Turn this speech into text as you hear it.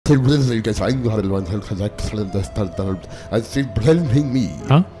me.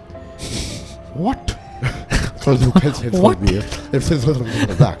 Huh? What? What?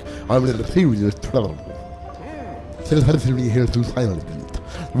 I'm in the serious trouble.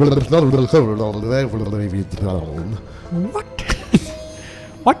 What?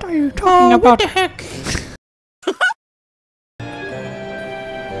 What are you talking about? What the heck?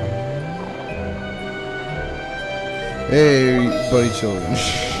 Hey, buddy children.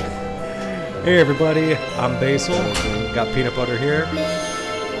 Hey everybody, I'm Basil. Got peanut butter here.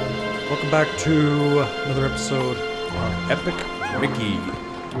 Welcome back to another episode of Epic Mickey.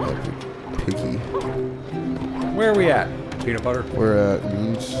 Picky. Where are we at? Peanut butter? We're at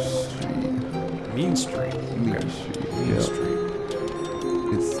Mean Street. Mean Street. Mean Street. Mean Yeah. Street.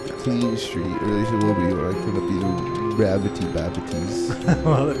 It's Clean Street. Or at least it will be when I put up these rabbity babbities.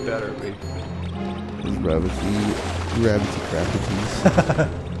 Well, it better be. These rabbity crappities.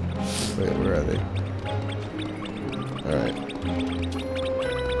 Wait, where are they? Alright.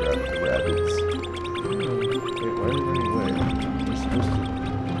 Grab the rabbits. Wait, why are they running away? They're supposed to...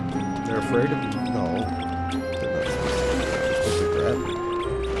 They're afraid of you? No. They're not supposed to grab me.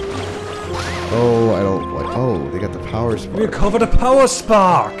 Oh, I don't like... Oh, they got the power We spark. recovered a power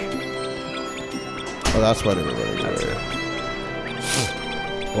spark! Oh, that's why they were running That's away.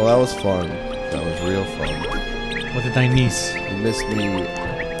 Well, that was fun. That was real fun. What did I miss? You missed me.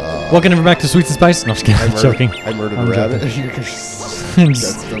 Welcome everyone back to Sweets and Spice. No, I'm just kidding. I'm joking. I murdered I'm a rabbit.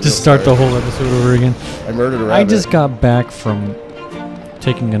 just start the whole episode over again. I murdered a rabbit. I just got back from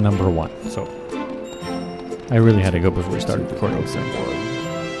taking a number 1, so I really had to go before we started recording. So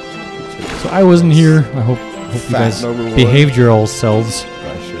I wasn't here. I hope you guys behaved your old selves. I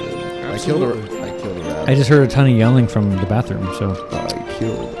should have. I killed a rabbit. I just heard a ton of yelling from the bathroom. So I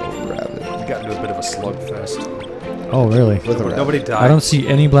killed a rabbit. You got into a bit of a slugfest. oh really? With a rabbit. Nobody died. I don't see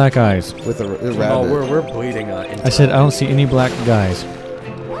any black eyes. With a Oh, rabbit. we're bleeding I said I don't see any black guys.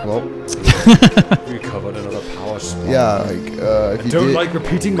 Well, We recovered another power spark. yeah, like, if you Don't did, like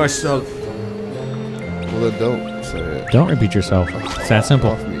repeating myself. well, then don't say it. Don't repeat yourself. It's that simple.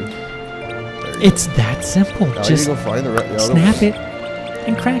 Off me. There you It's that simple. go. Now Just you go find the rabbit. snap it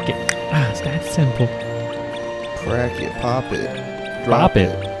and crack it. Ah, it's that simple. Crack it. Pop it. Bop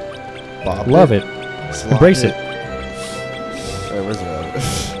it. Bop Love it. Slop Embrace it. Alright, where's the rabbit?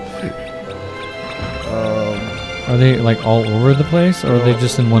 Are they like all over the place, or are they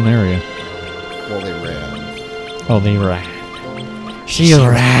just in one area? Well, they ran. Oh, they ran. She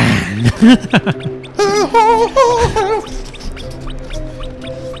ran.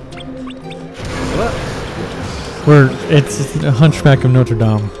 It's a Hunchback of Notre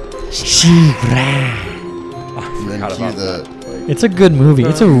Dame. She ran. And then Forgot cue about the... It's a good movie.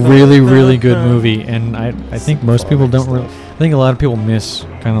 It's a really, really good movie, and I think most people don't really. I think a lot of people miss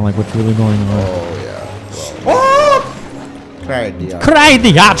kind of like what's really going on. Oh, yeah. Well, cried the Cry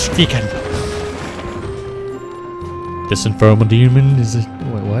the archdeacon. This infernal demon is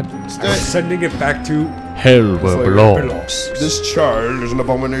wait, what? I'm sending it back to Hell where it belongs. This child is an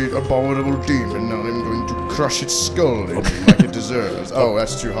abominable demon. Now I'm going to crush its skull like it deserves. Oh,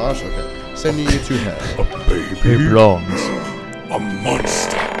 that's too harsh? Okay. Sending you to hell. It belongs. a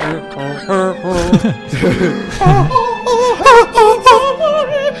monster.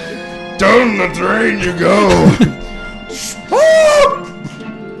 Down the drain you go!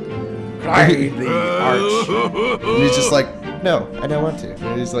 Cry the arch. And he's just like, no, I don't want to.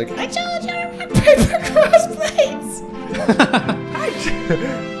 And he's like, I told you to rock, paper, cross plates.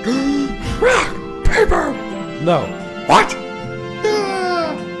 Rock, paper. No. What?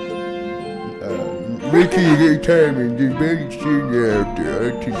 Ricky, they time and the big thing out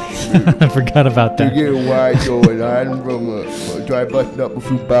there. I forgot about To that. get wide going on from try busting up a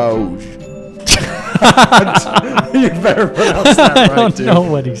few bows. You better pronounce that I right, don't dude. know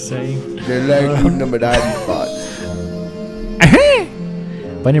what he's saying. They like putting them at hiding spots.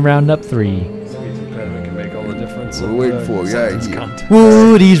 Bunny Roundup 3. We can make all the difference. We're waiting for you, sentence yeah. content.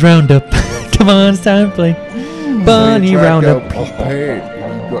 Woody's Roundup. Come on, it's time to play. Bunny Roundup. A pant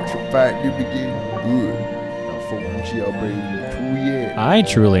and you got some fat, you begin good. Now for once y'all baby, 2 years. I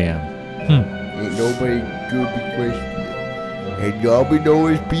truly am. Ain't nobody good be questioning it. And y'all be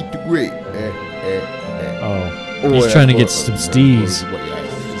knowing it's Pete the Great. Oh, he's trying to get some steez.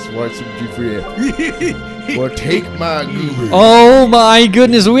 Just want some G for you. Well, take my goober. Oh my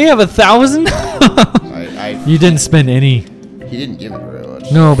goodness, we have 1,000? You didn't spend any. He didn't give me very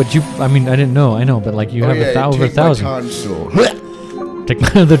much. No, but you, I mean, I didn't know, I know, but like you have over 1,000. Take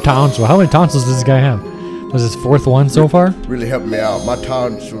the tonsils. How many tonsils does this guy have? Was his 4th one so far? Really helped me out. My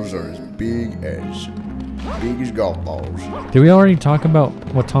tonsils are as big as Big as golf balls. Did we already talk about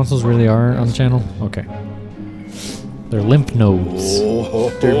what tonsils really are on the channel? Okay. They're lymph nodes.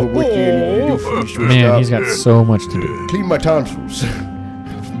 Man, he's got so much to do. Clean my tonsils.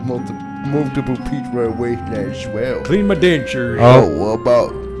 Multiple peach right wasteland swell. Clean my dentures. Oh, what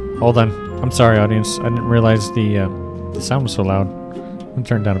about? Hold on. I'm sorry, audience. I didn't realize the sound was so loud. I'm gonna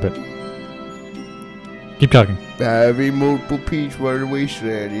turn it down a bit. Keep talking. Having multiple peach right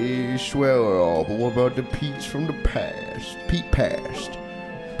wasteland is swell and all, but what about the peach from the past? Pete past.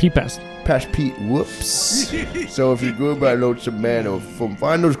 Pete passed. Past Pete, whoops. So if you go by Load some man or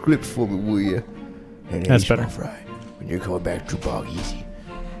find those clips for me, will you? And That's better. Fry. When you're coming back to Bog Easy,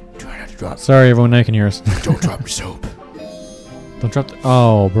 try not to drop. Sorry, everyone. I can hear us. Don't drop your soap. Don't drop the...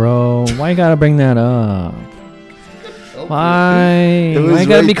 Oh, bro. Why you gotta bring that up? Why? Why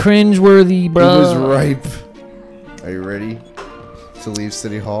gotta be cringe-worthy, bro? It was ripe. Are you ready to leave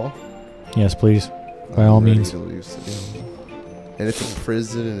City Hall? Yes, please. By all ready means. to leave City Hall. And it's a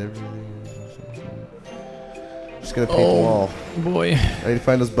prison and everything. Just gonna paint the wall. Boy. I need to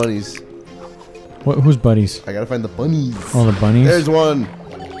find those bunnies. What? Whose buddies? I gotta find the bunnies. Oh, the bunnies? There's one.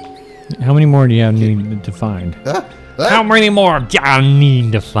 How many more do you have need to find? Huh? How many more do I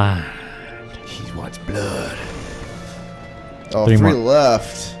need to find? He wants blood. Oh, Three three more.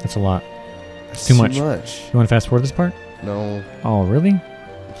 left. That's a lot. That's too much. You You want to fast forward this part? No, Oh, really? you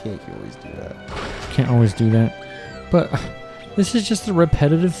can't always do that. Can't always do that. But this is just a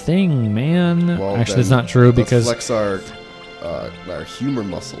repetitive thing, man. Well, Actually, then it's not true let's because flex our humor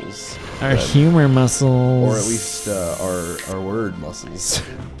muscles. our then. humor muscles, Or at least our word muscles.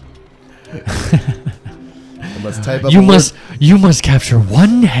 And let's type up. you must capture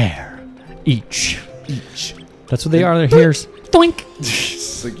one hair each. That's what they are. They're hairs. Doink.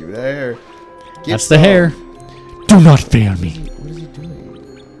 So give me that hair. Get That's the some. hair. Do not fail me. What is he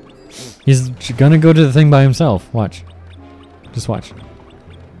doing? He's gonna go to the thing by himself. Watch. Just watch.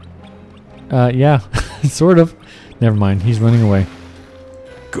 Yeah, sort of. Never mind. He's running away.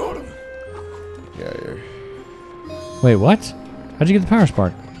 Got him. Yeah, yeah. Wait, what? How'd you get the power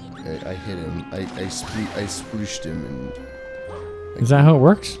spark? I hit him. I splooshed him and. Is that how it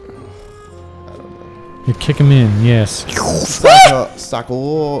works? I don't know. You kick him in. Yes.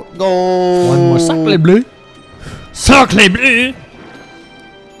 Sacco. Go. One more sacre bleu. Sacre bleu.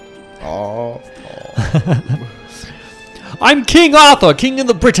 Oh. I'm King Arthur, King of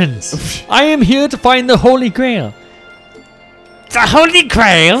the Britons. I am here to find the Holy Grail. The Holy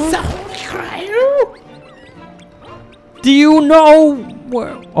Grail? The Holy Grail? Do you know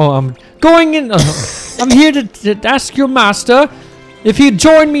where... Oh, I'm going in... I'm here to ask your master if he'd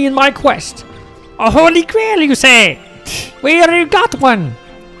join me in my quest. A Holy Grail, you say? We already got one.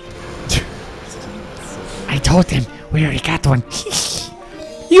 I told him we already got one.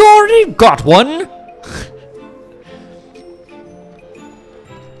 You already got one?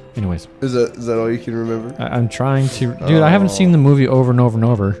 Anyways, Is that all you can remember? I'm trying to... Dude, I haven't seen the movie over and over and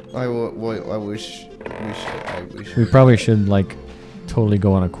over. I wish. We probably should, like, totally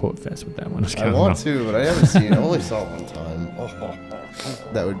go on a quote fest with that one. I want to, but I haven't seen it. I only saw it one time.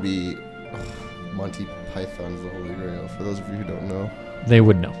 That would be Monty Python's The Holy Grail. For those of you who don't know. They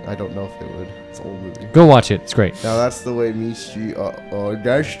would know. I don't know if they would. It's an old movie. Go watch it. It's great. Now that's the way Michi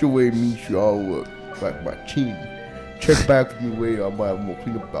all work. Like my team. Check back with me later. I might have more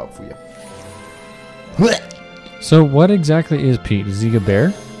cleanup out for you. So what exactly is Pete? Is he a bear?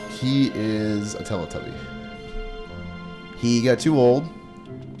 He is a Teletubby. He got too old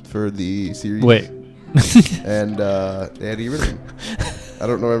for the series. Wait. And they had to get rid of him. I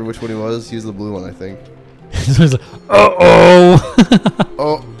don't remember which one he was. He was the blue one, I think. So he's like, uh-oh.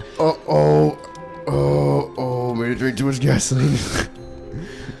 Oh, made to drink too much gasoline.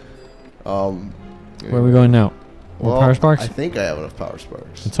 Where are we going now? More power sparks? I think I have enough power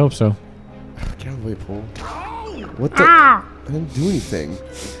sparks. Let's hope so. Get out of the way, Paul. What the? I didn't do anything.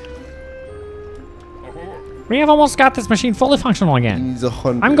 We have almost got this machine fully functional He again. needs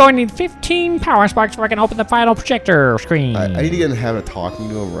 100. I'm going to need 15 power sparks before I can open the final projector screen. I need to get in the habit of talking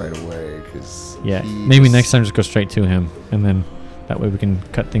to him right away, because Yeah, maybe next time just go straight to him, and then that way we can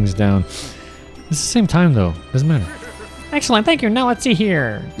cut things down. It's the same time though. Doesn't matter. Excellent, thank you. Now let's see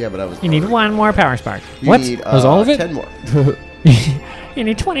here. Yeah, but I was. You need one more power spark. You What? Need, That was all of it? 10 more. You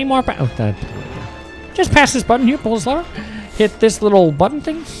need 20 more power. Oh, that. Just pass this button here. Pull this lever. Hit this little button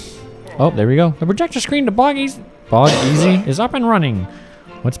thing. Oh, there we go. The projector screen to Bog Easy is up and running.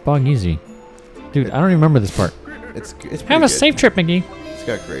 What's Bog Easy? Dude, I don't even remember this part. It's Have a safe trip, Mickey. It's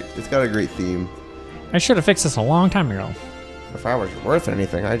got a great theme. I should have fixed this a long time ago. If I was worth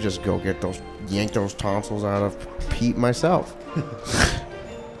anything, I'd just go yank those tonsils out of Pete myself.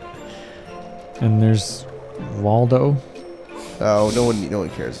 And there's Waldo. Oh, no one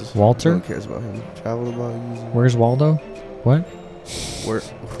cares. Walter? No one cares about him. Travel about using. Where's Waldo? What?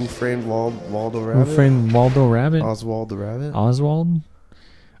 Who framed Waldo Rabbit? Who framed Waldo Rabbit? Oswald the Rabbit. Oswald?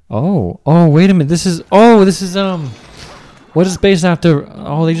 Oh, wait a minute. This is what is it based after?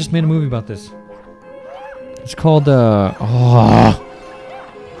 Oh, they just made a movie about this. It's called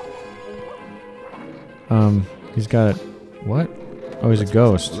he's got it. What? Oh, he's a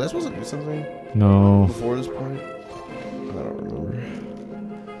ghost. Was I supposed to do something No. before this point? I don't remember.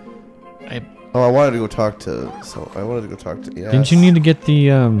 I wanted to go talk to. Yeah. Didn't you need to get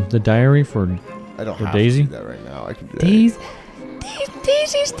the diary for I don't for have Daisy? to do that right now. I can do that.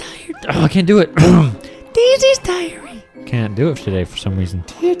 Daisy's tired. Oh, I can't do it. Daisy's diary. Can't do it today for some reason.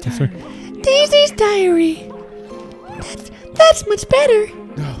 Daisy's diary. That's much better.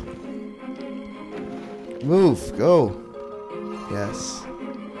 Move. Go. Yes.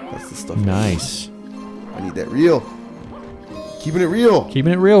 That's the stuff. Nice. I need that real. Keeping it real.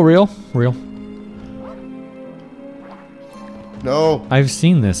 Keeping it real. No. I've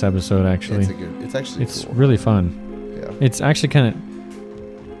seen this episode actually. It's actually It's cool. really fun. Yeah. It's actually kind of.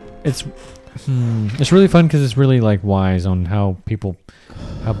 It's really fun because it's really like wise on how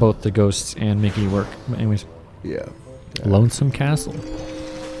both the ghosts and Mickey work. But anyways, Yeah. Lonesome Castle.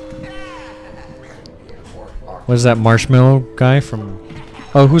 What is that marshmallow guy from?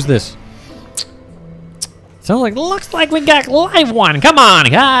 Oh, who's this? Sounds like looks like we got a live one. Come on,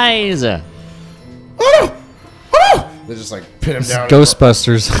 guys. Oh no! Oh no! They just like pin him This is down.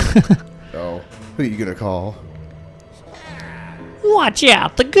 Ghostbusters. Oh, who are you gonna call? Watch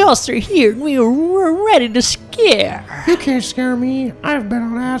out, the ghosts are here and we're ready to scare. You can't scare me. I've been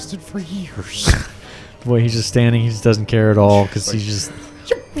on acid for years. Boy, he's just standing. He just doesn't care at all because he's just.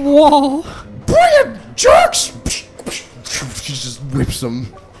 Whoa. Bring it, jerks! She just whips them.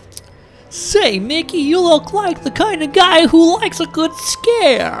 Say, Mickey, you look like the kind of guy who likes a good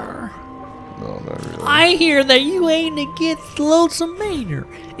scare. No, not really. I hear that you ain't against Lonesome Manor.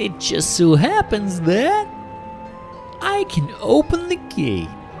 It just so happens that I can open the gate.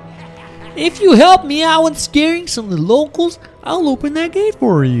 If you help me out with scaring some of the locals, I'll open that gate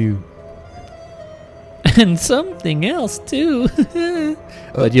for you. And something else, too.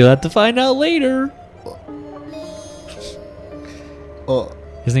 But you'll have to find out later.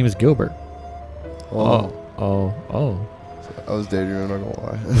 His name is Gilbert. Oh. Oh. I was daydreaming, I'm not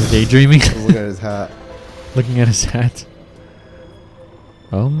gonna lie. Daydreaming. Look at his hat. Looking at his hat.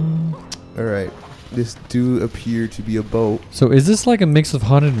 Alright. This do appear to be a boat. So is this like a mix of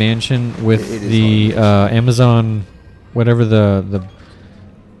Haunted Mansion with It is the Amazon, whatever the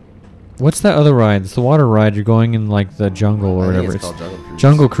what's that other ride? It's the water ride. You're going in like the jungle or I think whatever. it's called Jungle Cruise.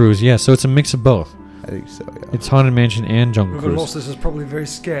 Jungle Cruise, yeah. So it's a mix of both. I think so, yeah. It's Haunted Mansion and Jungle But Cruise. most of us is probably very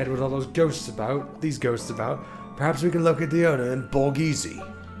scared with all those ghosts about. These ghosts about. Perhaps we can locate the owner and bog easy.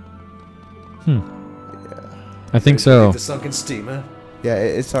 I think so. The sunken steamer. Yeah,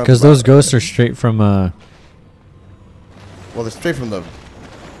 it sounds Because about those right. ghosts are straight from Well, they're straight from the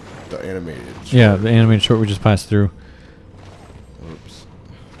animated short. yeah, the animated short we just passed through. Oops.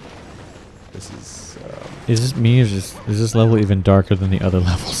 This is Is this me or is this level even darker than the other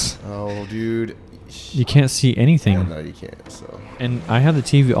levels? oh dude. You can't see anything. No, you can't, so And I have the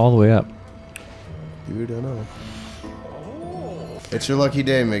TV all the way up. dude, I know. It's your lucky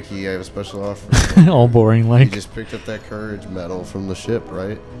day, Mickey. I have a special offer. All boring You like. just picked up that courage medal from the ship,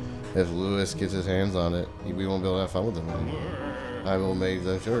 right? If Lewis gets his hands on it, we won't be able to have fun with him anymore. I will make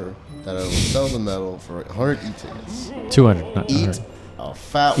sure that I will sell the medal for 100 e-tickets. 200, not Eat 100. a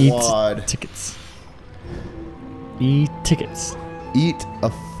fat Eat wad. tickets. E-tickets. Eat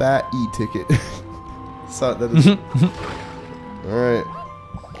a fat e-ticket. So that is. All right.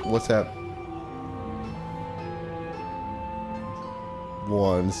 What's that?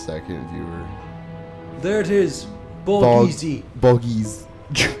 1 second, viewer. There it is. Bog Bog- easy. Buggies.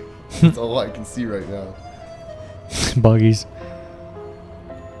 That's all I can see right now. Buggies.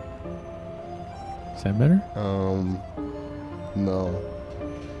 Is that better? No.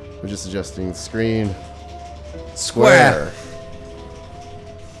 We're just adjusting the screen. Square.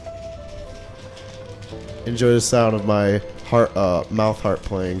 Enjoy the sound of my heart, mouth heart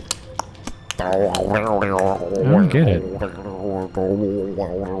playing. I don't get it.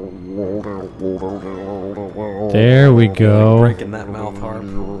 There we go. Breaking that mouth harp.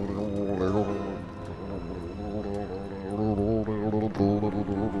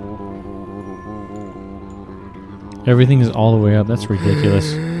 Everything is all the way up. That's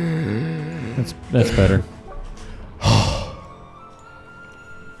ridiculous. That's better.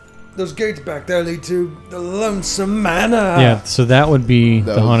 Those gates back there lead to the Lonesome Manor. Yeah, so that would be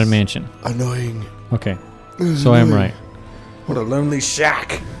That the Haunted was- Mansion. Annoying. Okay. So I am right. What a lonely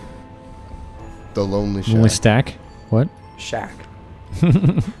shack. The lonely shack. Only stack? What? Shack.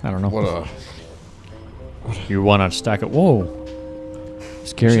 I don't know. What a... You want to stack it? Whoa.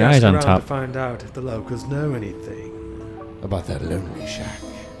 Scary Just eyes ask on around top. to find out if the locals know anything. About that lonely shack.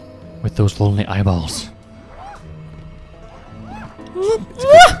 With those lonely eyeballs.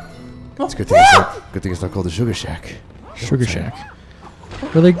 It's a good thing it's not called the Sugar Shack. Sugar Shack.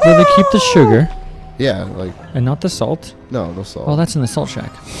 Where they keep the sugar Yeah, like, and not the salt. no salt. Oh, that's in the salt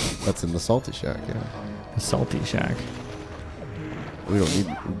shack. That's in the salty shack, yeah. The salty shack. We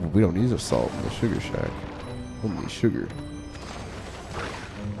don't need the salt in the Sugar Shack. Only sugar.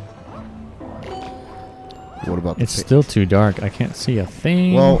 What about the It's still too dark. I can't see a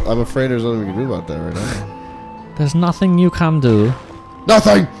thing. Well, I'm afraid there's nothing we can do about that right now. There's nothing you can do.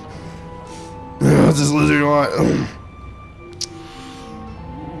 Nothing! What's this lizard want?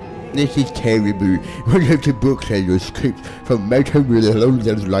 This is terrible. One of the books has escaped from Mountain with a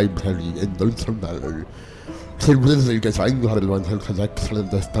lonely library in Lonesome Valley. The lizard gets angry at one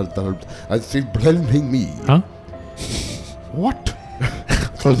and she's blaming me. Huh? What?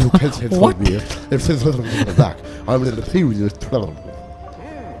 So you can't say What? me. If there's something back, I'm in a serious trouble.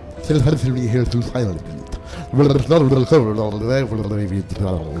 Still has to be here to silence it. Well, it's not really covered all the way for the baby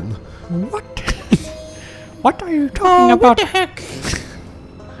down. What? What are you talking about? What the heck?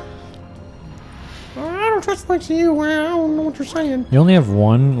 I don't trust like you. I don't know what you're saying. You only have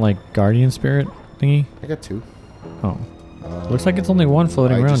one, like, guardian spirit thingy? I got two. Oh. Looks like it's only one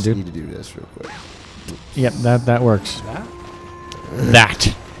floating I around, just dude. need to do this real quick. Yep, that works.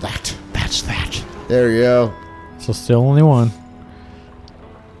 That's that. There you go. So still only one.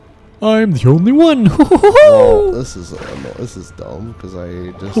 I'm the only one. Well, this is dumb because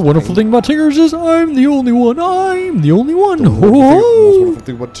I just. The wonderful thing about Tigers is I'm the only one. I'm the only one. The most wonderful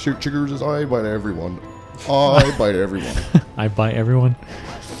thing about chiggers is I bite everyone. I bite everyone. I buy everyone.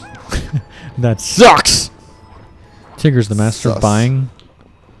 That sucks. Tigger's the master of Sus. buying.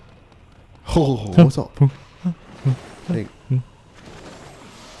 Oh, what's up? Hey.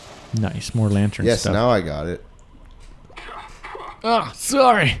 Nice, more lantern Yes, stuff. now I got it. Ah,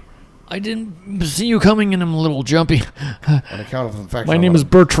 sorry. I didn't see you coming and I'm a little jumpy. On account of the fact My I'm name a is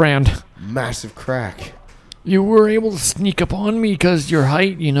Bertrand. massive crack. You were able to sneak up on me because your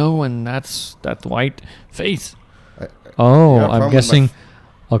height, you know, and that's that white face. Oh, You got a problem I'm with guessing. Got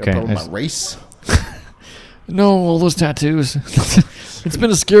a Okay. problem I with my race? No, all those tattoos. It's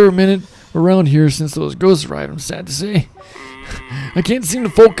been a scary minute around here since those ghosts arrived, I'm sad to say. I can't seem to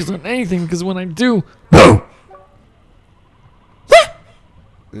focus on anything because when I do...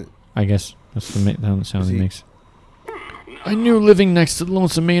 I guess that's the sound he makes. I knew living next to the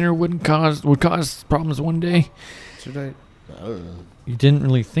Lonesome Manor would cause problems one day. Should I don't know. You didn't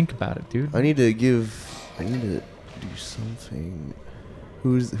really think about it, dude. I need to do something.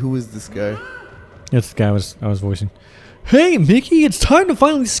 Who is this guy? That's the guy I was voicing. Hey, Mickey, it's time to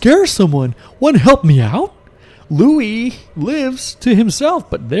finally scare someone. Want to help me out? Louis lives to himself,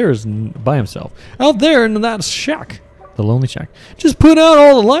 but there's by himself. Out there in that shack. The lonely shack. Just put out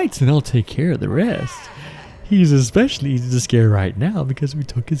all the lights and I'll take care of the rest. He's especially easy to scare right now because we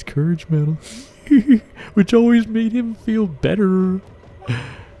took his courage medal. Which always made him feel better.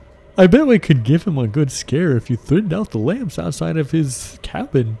 I bet we could give him a good scare if you thinned out the lamps outside of his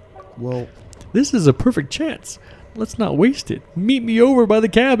cabin. Well, This is a perfect chance. Let's not waste it. Meet me over by the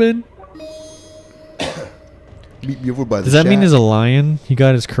cabin. meet me over by the Does that mean shack. as a lion he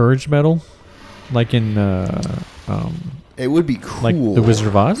got his courage medal? Like in It would be cool like the Wizard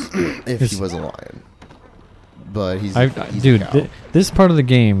of Oz? if he was a lion. But he's Dude, a cow. this part of the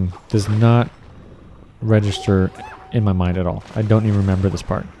game does not register in my mind at all. I don't even remember this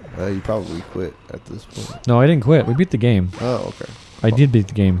part. You probably quit at this point. No, I didn't quit. We beat the game. Oh, okay. I did beat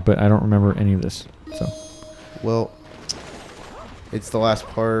the game, but I don't remember any of this. So Well, it's the last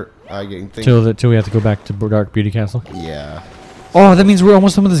part. I getting things. till we have to go back to Dark Beauty Castle. Yeah, Oh, that means we're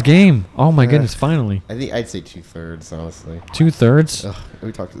almost done with this game. Oh my goodness, finally. I think I'd say 2/3, honestly. 2/3. Ugh,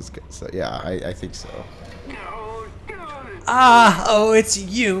 we talked to this guy. So yeah, I think so. Oh, it's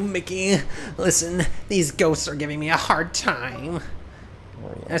you, Mickey. Listen, these ghosts are giving me a hard time.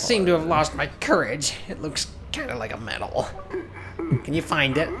 I seem to have lost my courage. It looks kind of like a medal. Can you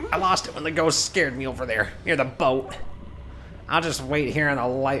find it? I lost it when the ghost scared me over there, near the boat. I'll just wait here in the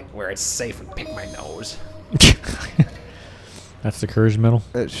light where it's safe and pick my nose. That's the courage medal.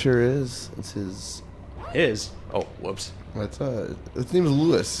 It sure is. It's his. His? Oh, whoops. His name is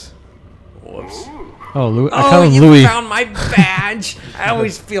Lewis. Whoops. Oh, Louis. I Oh, call him you Louis. found my badge. I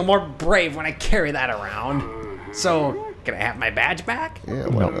always feel more brave when I carry that around. So, can I have my badge back? Yeah,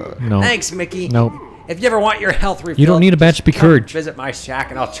 why No, not? no, Thanks, Mickey. nope. If you ever want your health refilled, You don't need a badge to be come courage. Visit my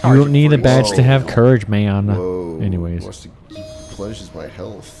shack and I'll charge You don't need a for badge each to have refill. courage, man. Whoa. Anyways. Wants to replenishes my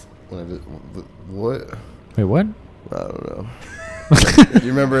health. When I did, what? Wait, what? I don't know. You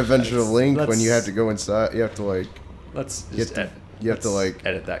remember Adventure of Link when you have to go inside? You have to like. Let's You just have to, you have to like.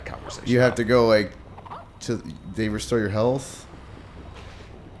 edit that conversation. You have to go like. They restore your health.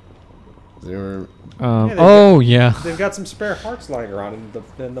 They were. Yeah. They've got some spare hearts lying around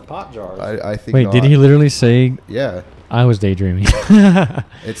in the pot jars. I think. Wait, did he literally say Yeah. I was daydreaming?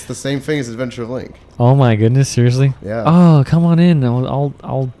 It's the same thing as Adventure of Link. Oh my goodness, seriously? Yeah. Oh, come on in. I'll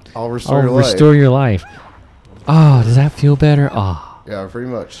I'll restore your life. Oh, does that feel better? Oh, Yeah, pretty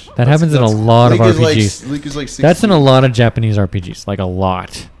much. that happens in a lot of Link RPGs. Is like, Link is like 60. That's in a lot of Japanese RPGs, like a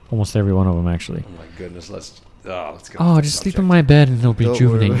lot, almost every one of them actually. Oh my goodness, let's go. Oh, just sleep in my bed and it'll Don't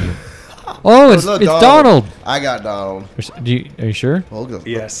rejuvenate worry. you. Oh, it's no, Donald. I got Donald. Are you sure? Well, go.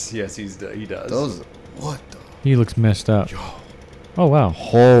 Yes, he does. Those. What the? He looks messed up. Oh wow.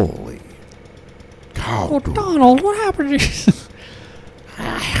 Holy cow. Oh, dude. Donald, what happened to you?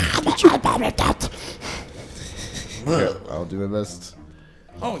 Here, I'll do my best.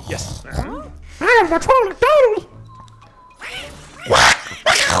 Oh yes.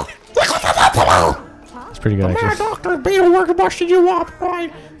 It's pretty good actually. Dr. Beetlework busted you up,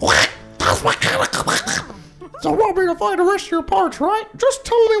 right? That's mechanical. So want me to find the rest of your parts, right? Just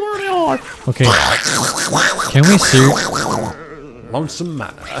tell me where they are. Okay. Can we see? Lonesome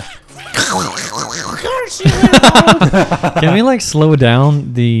Manor. Can we like slow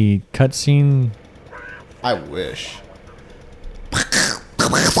down the cutscene? I wish.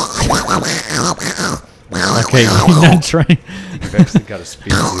 Okay, you're not trying. You've actually got to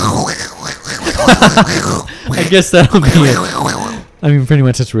speed. I guess that'll be it. I mean, pretty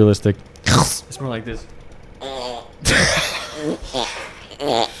much it's realistic. It's more like this.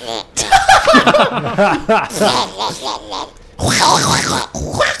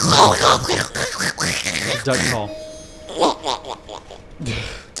 Duck call.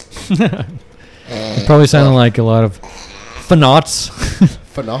 It probably sounded like a lot of fanauts.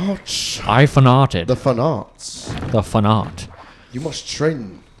 Fanauts. I fanauted. The fanauts. The fanaut. You must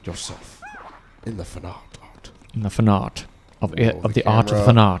train yourself in the fanaut art. In the fanaut. Of it, Whoa, of the the art of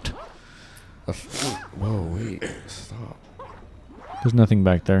the camera. fanaut. Whoa, wait. Stop. There's nothing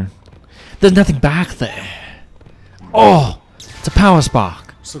back there. There's nothing back there. Oh, it's a power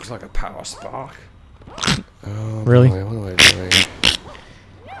spark. This looks like a power spark. Oh, Really? boy, what am I doing?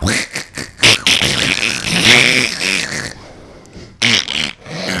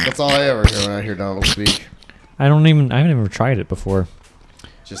 That's all I ever hear when I hear Donald speak. I haven't ever tried it before.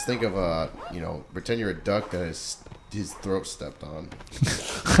 Just think of pretend you're a duck that his throat stepped on.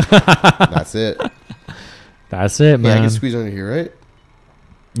 That's it. That's it, Yeah, I man. can squeeze under here, right?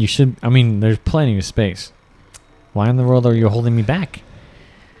 You should. I mean, there's plenty of space. Why in the world are you holding me back?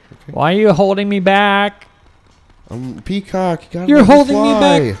 Okay. Why are you holding me back? Peacock, you gotta You're let me holding me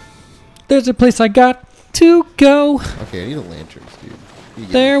fly. back. There's a place I got to go. Okay, I need a lantern, dude. You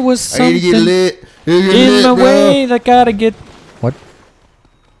get- There was I need to get something lit. Get in lit, the bro. way that gotta get. What?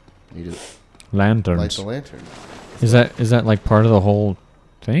 Need to light Lanterns. the lantern. Is that like part of the whole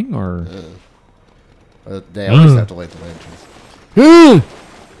thing or? They always have to light the lanterns.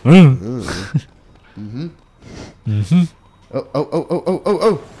 Mm-hmm.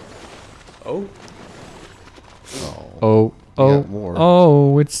 Oh. Oh. Oh. Oh, got more.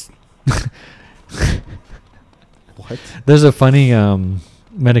 oh, it's. What? There's a funny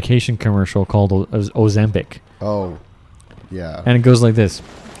medication commercial called Ozempic, Oh. Yeah. and it goes like this: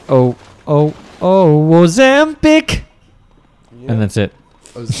 oh, Ozempic, and that's it.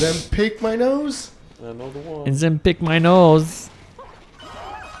 Ozempic my nose? I know the one. Ozempic my nose.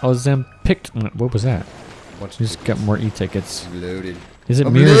 Ozempic. What was that? What's Just got more e-tickets. loaded? Is it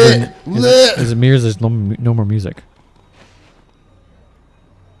I'm mirrors? lit. Is it mirrors? There's no more music.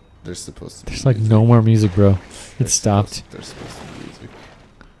 They're supposed to be. There's like music. no more music, bro. They're It stopped. They're supposed to be music.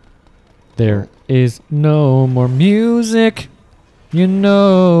 There is no more music. You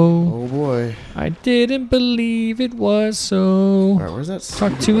know, Oh boy. I didn't believe it was so. Alright, where's that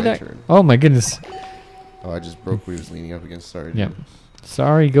Talk stupid to that. lantern? Oh my goodness. Oh, I just broke what he was leaning up against. Sorry. Yeah. dude.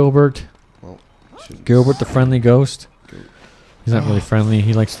 Sorry, Gilbert. Well, shouldn't- Gilbert, the friendly ghost. Go- He's not really friendly.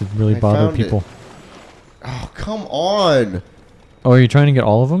 He likes to really I bother found it. people. Oh, come on. Oh, are you trying to get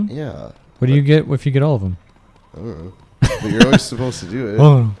all of them? Yeah. What do you get if you get all of them? I don't know. But you're always supposed to do it.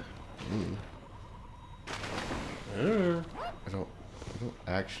 Oh. I don't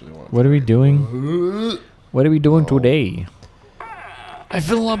actually want to. What are we doing? What are we doing Oh. today? I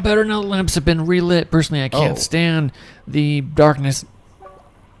feel a lot better now. The lamps have been relit. Personally, I can't Oh. stand the darkness.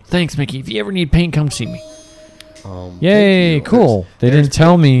 Thanks, Mickey. If you ever need paint, come see me. Thank Yay, you. cool. They didn't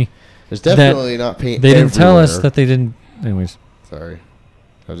tell me. There's definitely not paint. They didn't tell us everywhere. that they didn't. Anyways. Sorry.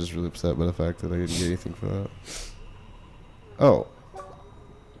 I was just really upset by the fact that I didn't get anything for that. Oh.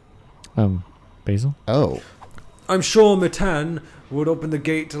 Basil? Oh. I'm sure Matan would open the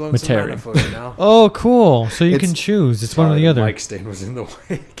gate to Lonesome Materi. Manor for you now. Oh, cool. So you It's- can choose. It's one or the The other. mic stand was in the way.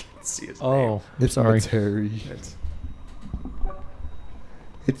 I can't see his name. Oh, I'm sorry. Terry.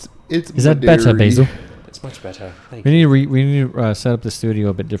 It's Is that better, Maderi. It's Basil? much better. Thank We you. need to set up the studio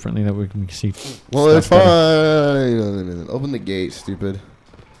a bit differently that we can see. Well, it's stuff fine. better. Open the gate, stupid.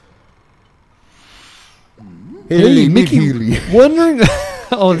 Hey, Mickey. Wondering.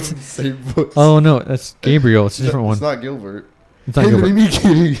 Oh, it's, Same voice. oh no, that's Gabriel. It's a different one. It's not Gilbert. It's not Gilbert.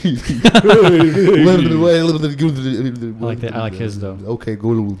 I I like his though. Okay,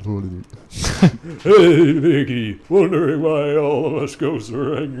 go. Hey, Mickey, wondering why all of us ghosts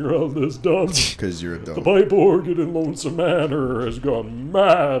are hanging around this dump. Because you're a The dumb. pipe organ in Lonesome Manor has gone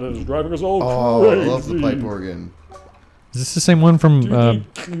mad and is driving us all Oh, crazy. I love the pipe organ. Is this the same one from Do you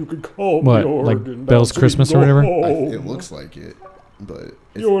think you could call what, the like organ Bell's down so we Christmas can or go whatever? home? It looks like it, but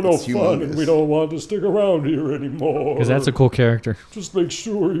You're no it's fun, and we humongous. don't want to stick around here anymore. Because that's a cool character. Just make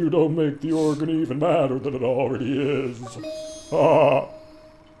sure you don't make the organ even madder than it already is. Ah.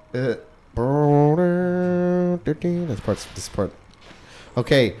 This part.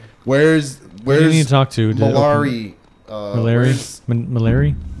 Okay, where's Who do you need to talk to? Malari? Malari? where's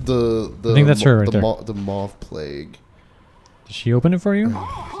Malari? The I think that's her right there. The moth plague. Did she open it for you?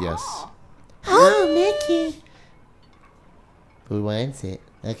 Yes. Oh, Mickey. Who wants it?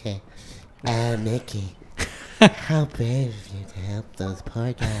 Okay. Mickey. How brave of you to help those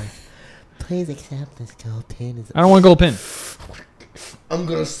poor guys. Please accept this gold pin as I don't want a gold pin. I'm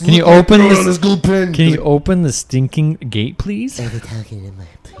gonna. Can you open this gold pen? Can you open the stinking gate, please? a token of my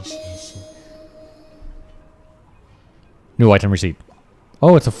appreciation. New item receipt.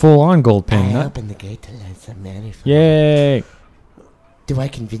 Oh, it's a full-on gold pin. I Not- opened the gate to learn some manner from Yay! Do I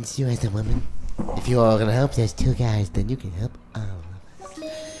convince you as a woman? If you are gonna help those two guys, then you can help all of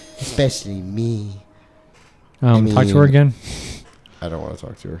us. Especially me. Talk to her again. I don't want to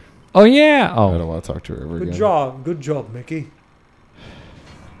talk to her. Oh yeah. I Oh, don't want to talk to her ever Good again. Good job, Mickey.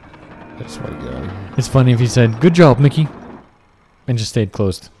 I just want to get out of here. it's funny if he said "Good job, Mickey," and just stayed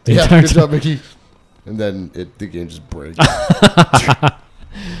closed. The Yeah, entire good time. job, Mickey. And then the game just breaks.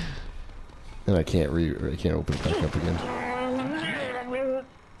 And I can't open it back up again.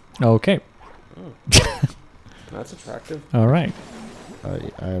 Okay. That's attractive. All right.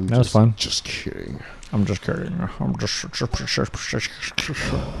 I'm That was fun. Just kidding. I'm just kidding. I'm just.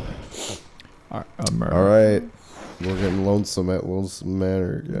 All right, we're getting lonesome at Lonesome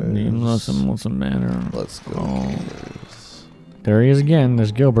Manor, guys. Lonesome manner. Let's go. Oh. Gamers. There he is again.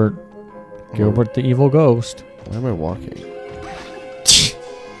 There's Gilbert. Gilbert the evil ghost. Why am I walking?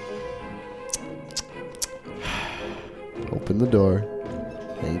 Open the door.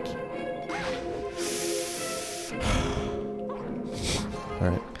 Thank you. All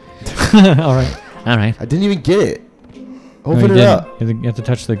right. All right. All right. I didn't even get it. No, Open you it didn't. up. You have to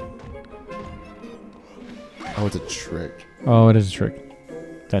touch the. Oh, it's a trick. Oh, it is a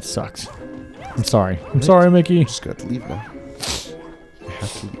trick. That sucks. I'm sorry. I'm sorry, Mickey. Just got to leave now. I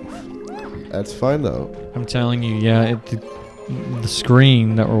have to leave. That's fine though. I'm telling you, yeah. The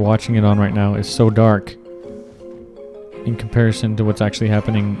screen that we're watching it on right now is so dark in comparison to what's actually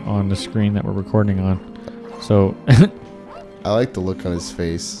happening on the screen that we're recording on. So. I like the look on his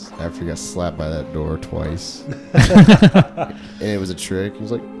face after he got slapped by that door twice. And it was a trick. He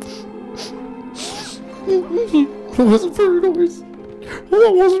was like, it wasn't very nice.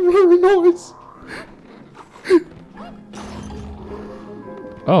 That wasn't very nice.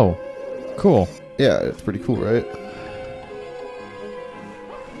 Oh, cool. Yeah, it's pretty cool, right?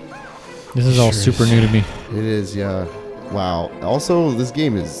 This is all Sure super is. new to me. It is, yeah. Wow. Also, this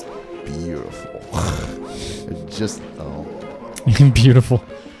game is beautiful. It just, Beautiful.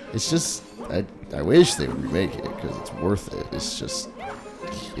 it's just, I wish they would remake it because it's worth it. It's just,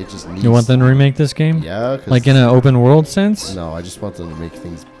 it just needs. You want them to remake this game? Yeah. 'Cause Like in an open world sense? No, I just want them to make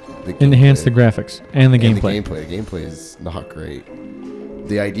things. Enhance the graphics and the gameplay. The gameplay is not great.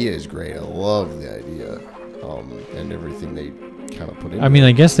 The idea is great. I love the idea, and everything they kind of put in. I mean,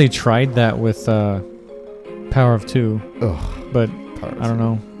 I guess they tried that with Power of 2, Ugh, but Power I don't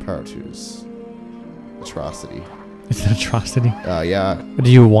know. Power 2 is atrocity. It's an atrocity. Yeah, Do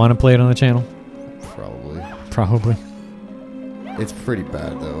you want to play it on the channel? probably. Probably. It's pretty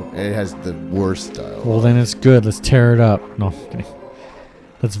bad though, and it has the worst dialogue. Well, then it's good. Let's tear it up. No, I'm kidding.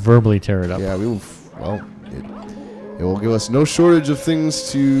 Let's verbally tear it up. Yeah, we will. Well, It will give us no shortage of things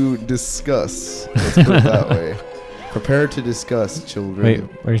to discuss. Let's put it that way. Prepare to discuss, children. Wait,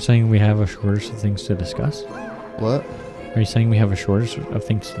 are you saying we have a shortage of things to discuss? What? Are you saying we have a shortage of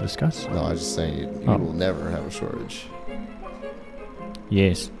things to discuss? No, I'm just saying you will never have a shortage.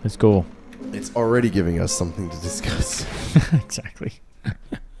 Yes, let's go. It's already giving us something to discuss. Exactly.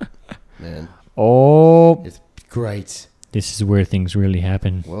 Man. Oh, It's great. this is where things really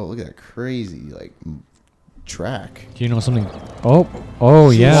happen. Well, look at that crazy, like, track. Do you know something? Oh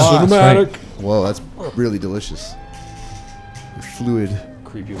yeah. That's right. Whoa, that's really delicious. Fluid.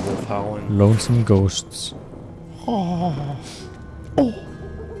 Creepy wolf howling. Lonesome ghosts. Oh.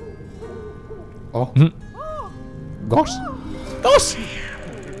 Gosh. Gosh.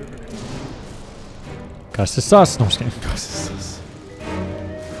 Gus is sus. No, I'm just kidding.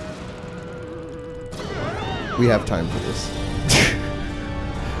 We have time for this.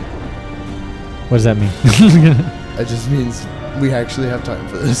 What does that mean? It just means we actually have time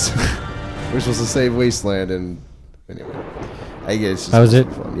for this. We're supposed to save Wasteland, and anyway, I guess it's just That was supposed it? to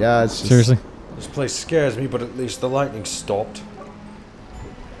be fun. Yeah, it's just Seriously? This place scares me, but at least the lightning stopped.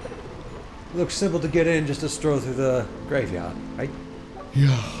 Looks simple to get in, just a stroll through the graveyard, right?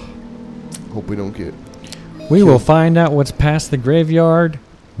 Hope we don't get. We will find out what's past the graveyard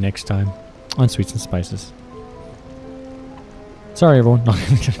next time on Sweets and Spices. Sorry, everyone. No,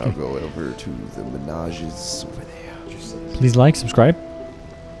 I'll go over to the menages over there. please like, subscribe,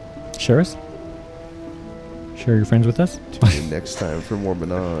 share us, share your friends with us. Tune in next time for more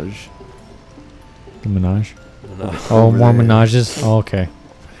menage. The menage. No. Oh, Over more there. menages. Oh, okay.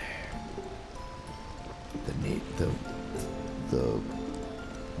 The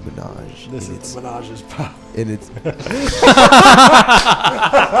menage. This and is Menage's power. and it's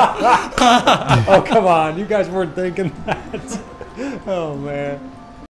Oh, come on. You guys weren't thinking that. Oh, man.